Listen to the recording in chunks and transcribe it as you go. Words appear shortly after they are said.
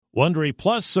Wondery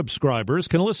Plus subscribers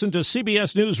can listen to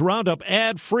CBS News Roundup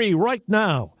ad-free right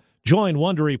now. Join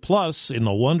Wondery Plus in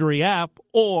the Wondery app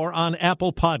or on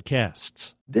Apple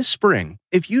Podcasts. This spring,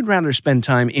 if you'd rather spend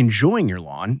time enjoying your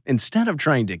lawn instead of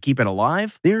trying to keep it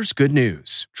alive, there's good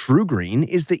news. True Green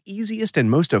is the easiest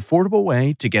and most affordable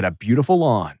way to get a beautiful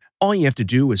lawn. All you have to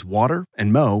do is water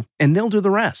and mow, and they'll do the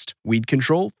rest. Weed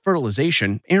control,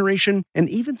 fertilization, aeration, and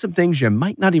even some things you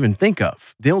might not even think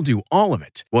of. They'll do all of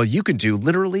it, while you can do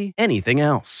literally anything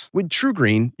else. With True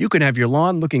Green, you can have your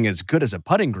lawn looking as good as a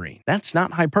putting green. That's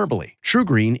not hyperbole. True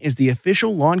Green is the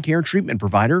official lawn care treatment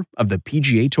provider of the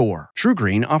PGA Tour. True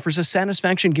Green offers a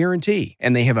satisfaction guarantee,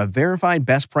 and they have a verified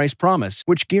best price promise,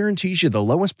 which guarantees you the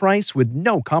lowest price with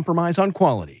no compromise on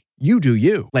quality. You do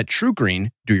you. Let True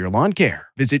Green do your lawn care.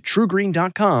 Visit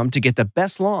TrueGreen.com to get the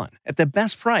best lawn at the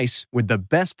best price with the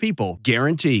best people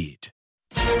guaranteed.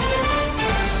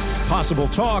 Possible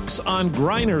talks on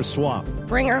Griner swap.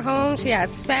 Bring her home. She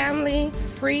has family.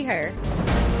 Free her.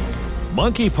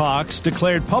 Monkeypox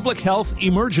declared public health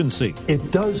emergency.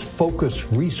 It does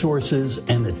focus resources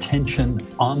and attention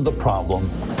on the problem.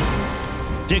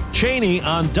 Dick Cheney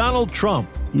on Donald Trump.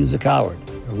 He's a coward.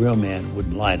 A real man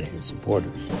wouldn't lie to his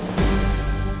supporters.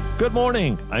 Good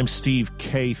morning. I'm Steve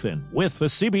Kathan with the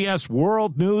CBS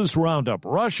World News Roundup.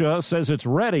 Russia says it's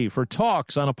ready for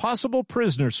talks on a possible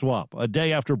prisoner swap a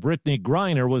day after Brittany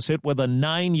Griner was hit with a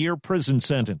 9-year prison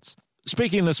sentence.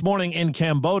 Speaking this morning in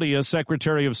Cambodia,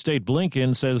 Secretary of State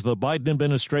Blinken says the Biden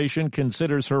administration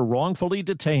considers her wrongfully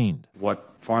detained. What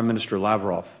Foreign Minister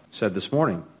Lavrov said this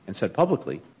morning and said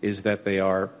publicly is that they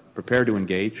are prepared to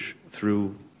engage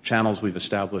through channels we've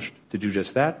established to do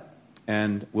just that,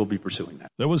 and we'll be pursuing that.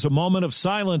 There was a moment of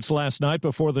silence last night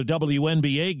before the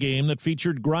WNBA game that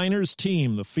featured Griner's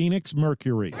team, the Phoenix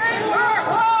Mercury.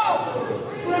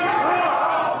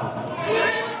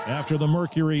 After the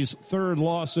Mercury's third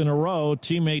loss in a row,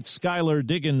 teammate Skylar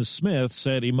Diggins-Smith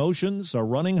said emotions are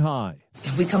running high.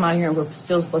 If we come out here and we're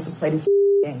still supposed to play this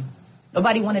game,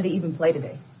 nobody wanted to even play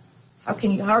today. How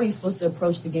are you supposed to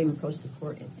approach the game, approach the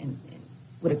court, and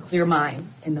with a clear mind,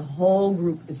 and the whole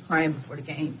group is crying before the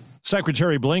game?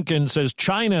 Secretary Blinken says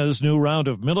China's new round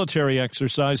of military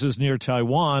exercises near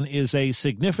Taiwan is a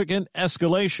significant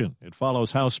escalation. It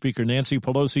follows House Speaker Nancy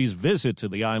Pelosi's visit to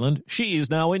the island. She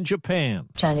is now in Japan.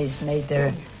 Chinese made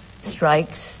their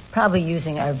strikes, probably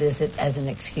using our visit as an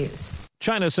excuse.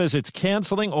 China says it's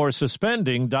canceling or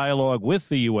suspending dialogue with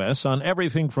the U.S. on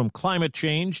everything from climate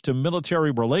change to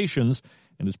military relations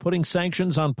and is putting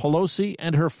sanctions on Pelosi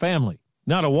and her family.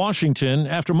 Now to Washington.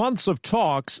 After months of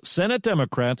talks, Senate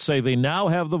Democrats say they now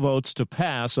have the votes to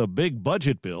pass a big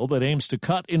budget bill that aims to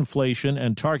cut inflation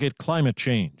and target climate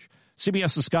change.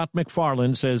 CBS's Scott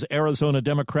McFarland says Arizona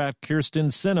Democrat Kyrsten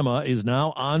Sinema is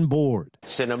now on board.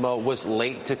 Sinema was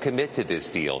late to commit to this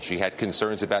deal. She had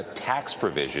concerns about tax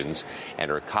provisions,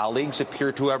 and her colleagues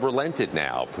appear to have relented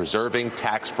now, preserving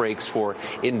tax breaks for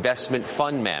investment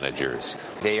fund managers.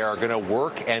 They are going to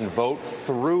work and vote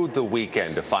through the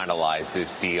weekend to finalize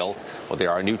this deal. Well, there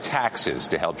are new taxes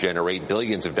to help generate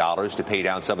billions of dollars to pay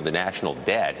down some of the national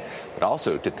debt, but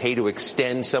also to pay to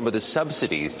extend some of the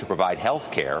subsidies to provide health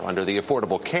care under the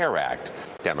Affordable Care Act.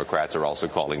 Democrats are also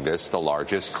calling this the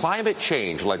largest climate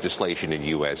change legislation in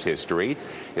U.S. history.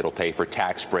 It'll pay for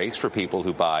tax breaks for people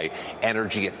who buy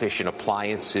energy-efficient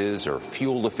appliances or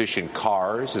fuel-efficient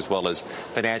cars, as well as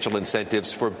financial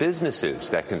incentives for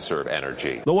businesses that conserve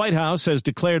energy. The White House has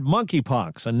declared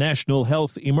monkeypox a national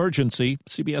health emergency.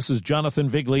 CBS's Jonathan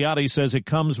Vigliotti says it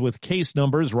comes with case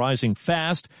numbers rising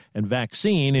fast and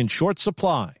vaccine in short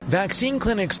supply. Vaccine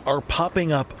clinics are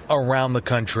popping up around the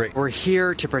country. We're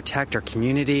here to protect our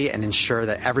community and ensure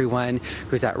that everyone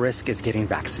who's at risk is getting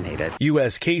vaccinated.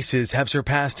 U.S. cases have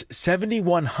surpassed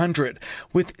 7,100,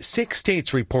 with 6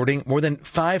 states reporting more than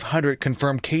 500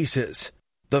 confirmed cases.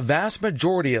 The vast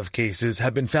majority of cases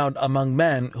have been found among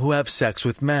men who have sex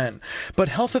with men, but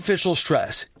health officials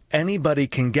stress anybody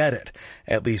can get it.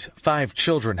 At least 5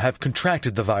 children have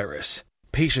contracted the virus.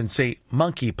 Patients say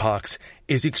monkeypox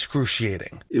is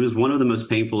excruciating. It was one of the most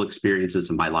painful experiences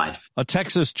of my life. A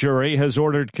Texas jury has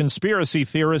ordered conspiracy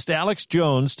theorist Alex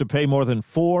Jones to pay more than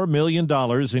 $4 million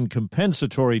in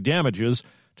compensatory damages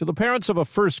to the parents of a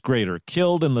first grader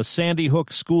killed in the Sandy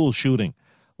Hook school shooting.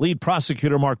 Lead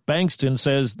prosecutor Mark Bankston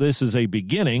says this is a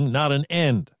beginning, not an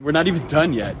end. We're not even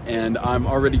done yet, and I'm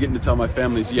already getting to tell my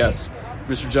families, yes,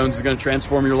 Mr. Jones is going to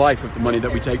transform your life with the money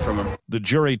that we take from him. The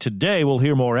jury today will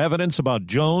hear more evidence about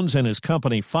Jones and his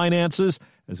company finances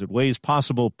as it weighs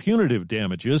possible punitive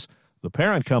damages. The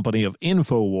parent company of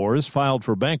InfoWars filed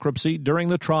for bankruptcy during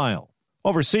the trial.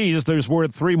 Overseas, there's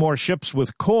word 3 more ships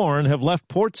with corn have left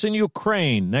ports in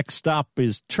Ukraine. Next stop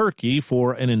is Turkey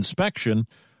for an inspection.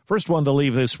 First one to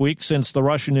leave this week since the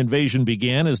Russian invasion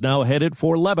began is now headed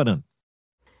for Lebanon.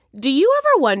 Do you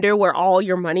ever wonder where all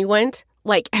your money went?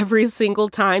 Like every single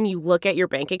time you look at your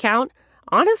bank account?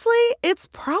 Honestly, it's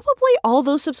probably all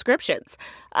those subscriptions.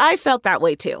 I felt that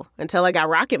way too, until I got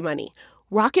Rocket Money.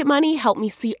 Rocket Money helped me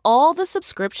see all the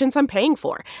subscriptions I'm paying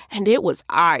for, and it was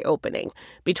eye-opening.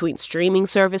 Between streaming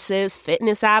services,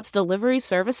 fitness apps, delivery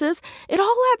services, it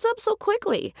all adds up so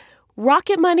quickly.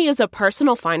 Rocket Money is a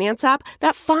personal finance app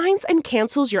that finds and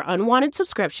cancels your unwanted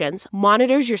subscriptions,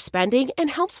 monitors your spending, and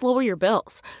helps lower your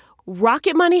bills.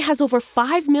 Rocket Money has over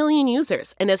 5 million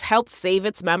users and has helped save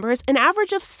its members an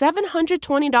average of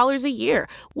 $720 a year,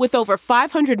 with over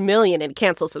 500 million in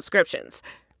canceled subscriptions.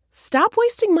 Stop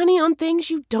wasting money on things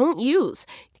you don't use.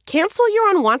 Cancel your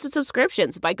unwanted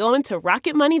subscriptions by going to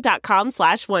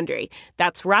rocketmoney.com/Wondery.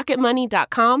 That's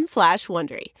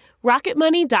rocketmoney.com/Wondery.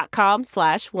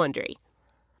 rocketmoney.com/Wondery.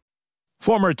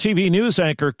 Former TV news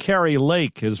anchor Carrie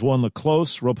Lake has won the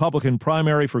close Republican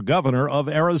primary for governor of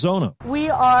Arizona. We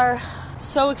are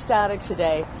so ecstatic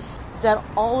today that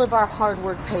all of our hard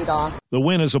work paid off. The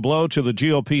win is a blow to the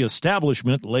GOP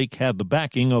establishment. Lake had the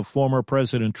backing of former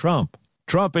President Trump.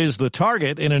 Trump is the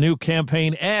target in a new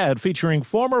campaign ad featuring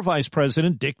former Vice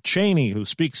President Dick Cheney, who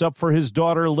speaks up for his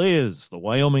daughter Liz, the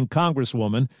Wyoming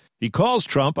congresswoman. He calls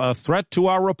Trump a threat to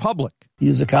our republic. He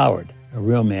is a coward. A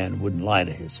real man wouldn't lie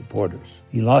to his supporters.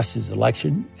 He lost his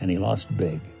election, and he lost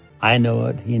big. I know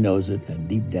it, he knows it, and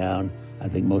deep down, I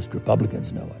think most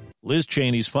Republicans know it. Liz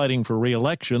Cheney's fighting for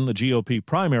re-election. The GOP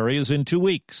primary is in 2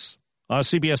 weeks. A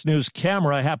CBS News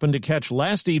camera happened to catch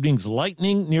last evening's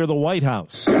lightning near the White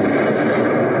House.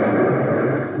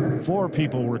 4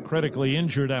 people were critically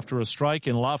injured after a strike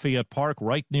in Lafayette Park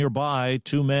right nearby.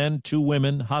 2 men, 2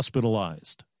 women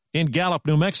hospitalized. In Gallup,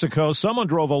 New Mexico, someone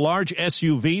drove a large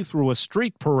SUV through a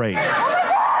street parade.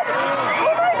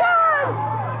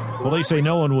 Police say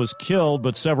no one was killed,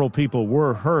 but several people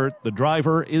were hurt. The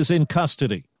driver is in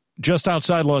custody. Just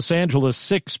outside Los Angeles,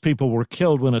 6 people were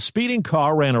killed when a speeding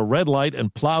car ran a red light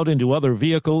and plowed into other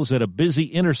vehicles at a busy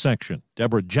intersection.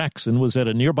 Deborah Jackson was at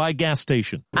a nearby gas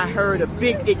station. I heard a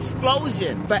big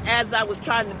explosion, but as I was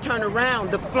trying to turn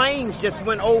around, the flames just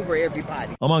went over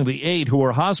everybody. Among the 8 who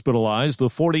were hospitalized, the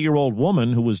 40-year-old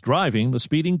woman who was driving the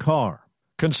speeding car.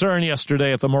 Concern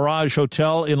yesterday at the Mirage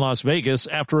Hotel in Las Vegas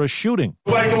after a shooting.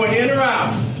 Nobody going in or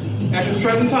out at this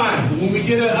present time. When we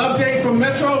get an update from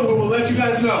Metro, we will let you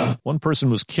guys know. 1 person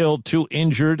was killed, 2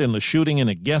 injured in the shooting in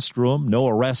a guest room. No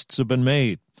arrests have been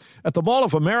made. At the Mall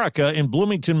of America in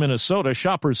Bloomington, Minnesota,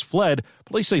 shoppers fled.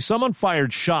 Police say someone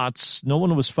fired shots. No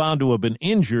one was found to have been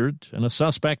injured, and a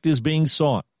suspect is being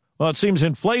sought. Well, it seems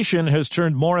inflation has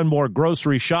turned more and more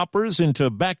grocery shoppers into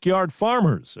backyard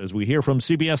farmers, as we hear from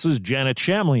CBS's Janet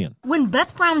Shamlian. When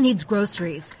Beth Brown needs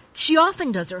groceries, she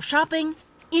often does her shopping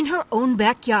in her own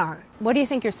backyard. What do you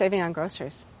think you're saving on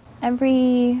groceries?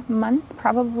 Every month,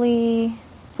 probably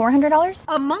 $400.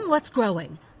 Among what's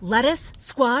growing, lettuce,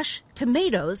 squash,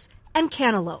 tomatoes, and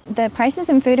cantaloupe. The prices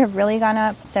in food have really gone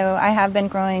up, so I have been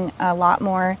growing a lot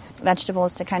more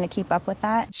vegetables to kind of keep up with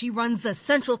that. She runs the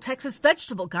Central Texas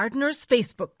Vegetable Gardeners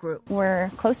Facebook group.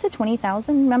 We're close to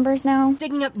 20,000 members now.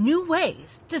 Digging up new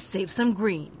ways to save some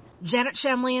green. Janet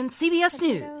Shamlian, CBS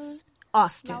News,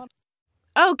 Austin.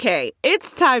 Okay,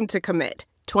 it's time to commit.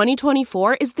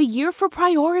 2024 is the year for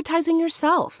prioritizing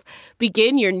yourself.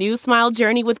 Begin your new smile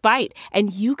journey with Byte,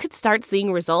 and you could start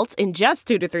seeing results in just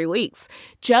 2 to 3 weeks.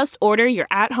 Just order your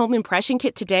at-home impression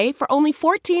kit today for only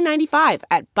 $14.95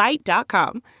 at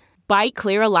Byte.com. Byte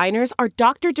clear aligners are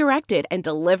doctor-directed and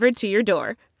delivered to your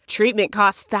door. Treatment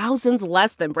costs thousands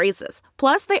less than braces.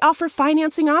 Plus, they offer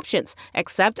financing options,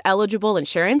 accept eligible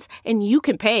insurance, and you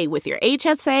can pay with your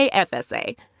HSA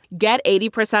FSA. Get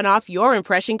 80% off your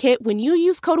impression kit when you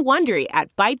use code WONDERY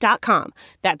at Byte.com.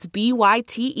 That's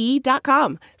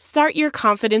BYTE.com. Start your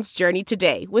confidence journey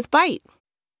today with Byte.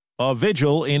 A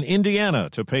vigil in Indiana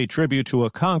to pay tribute to a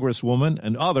congresswoman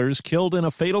and others killed in a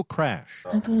fatal crash.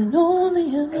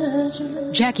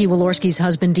 Jackie Walorski's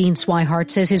husband, Dean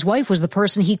Swihart, says his wife was the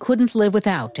person he couldn't live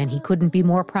without, and he couldn't be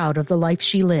more proud of the life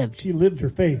she lived. She lived her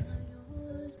faith.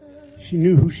 She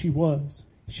knew who she was.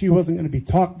 She wasn't going to be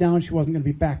talked down. She wasn't going to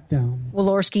be backed down.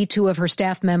 Walorski, 2 of her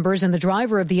staff members, and the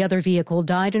driver of the other vehicle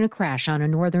died in a crash on a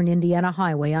northern Indiana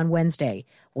highway on Wednesday.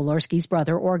 Walorski's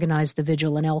brother organized the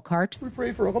vigil in Elkhart. We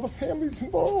pray for all the families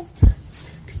involved.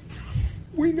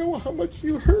 We know how much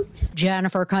you hurt.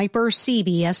 Jennifer Kuiper,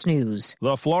 CBS News.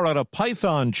 The Florida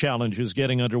Python Challenge is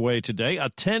getting underway today, a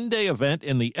 10-day event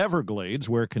in the Everglades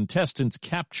where contestants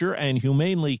capture and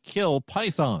humanely kill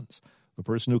pythons. The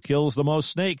person who kills the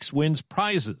most snakes wins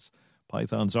prizes.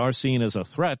 Pythons are seen as a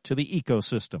threat to the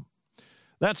ecosystem.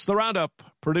 That's the Roundup,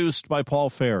 produced by Paul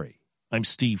Ferry. I'm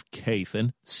Steve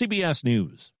Kathan, CBS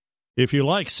News. If you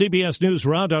like CBS News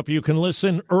Roundup, you can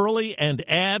listen early and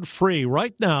ad-free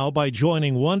right now by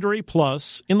joining Wondery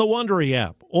Plus in the Wondery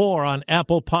app or on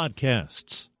Apple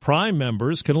Podcasts. Prime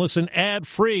members can listen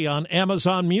ad-free on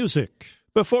Amazon Music.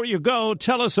 Before you go,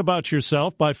 tell us about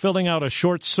yourself by filling out a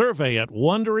short survey at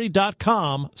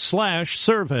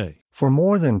Wondery.com/survey. For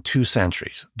more than 2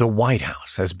 centuries, the White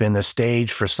House has been the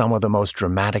stage for some of the most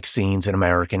dramatic scenes in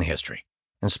American history.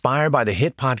 Inspired by the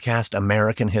hit podcast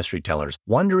American History Tellers,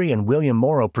 Wondery and William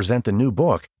Morrow present the new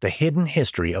book, The Hidden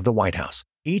History of the White House.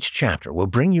 Each chapter will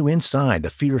bring you inside the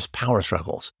fierce power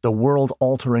struggles, the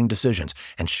world-altering decisions,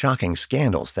 and shocking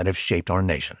scandals that have shaped our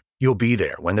nation. You'll be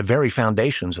there when the very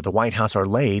foundations of the White House are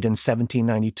laid in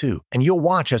 1792, and you'll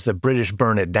watch as the British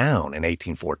burn it down in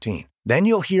 1814. Then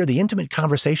you'll hear the intimate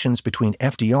conversations between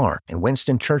FDR and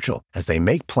Winston Churchill as they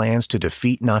make plans to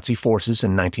defeat Nazi forces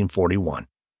in 1941.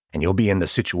 And you'll be in the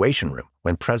Situation Room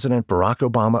when President Barack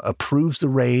Obama approves the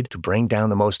raid to bring down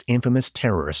the most infamous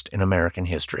terrorist in American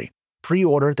history.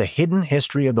 Pre-order The Hidden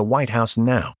History of the White House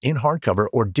now in hardcover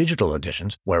or digital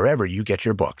editions wherever you get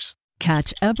your books.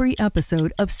 Catch every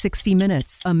episode of 60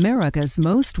 Minutes, America's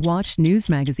most watched news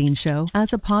magazine show,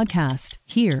 as a podcast.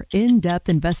 Hear in-depth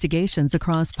investigations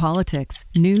across politics,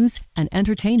 news, and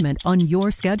entertainment on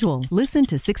your schedule. Listen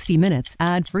to 60 Minutes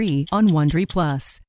ad-free on Wondery Plus.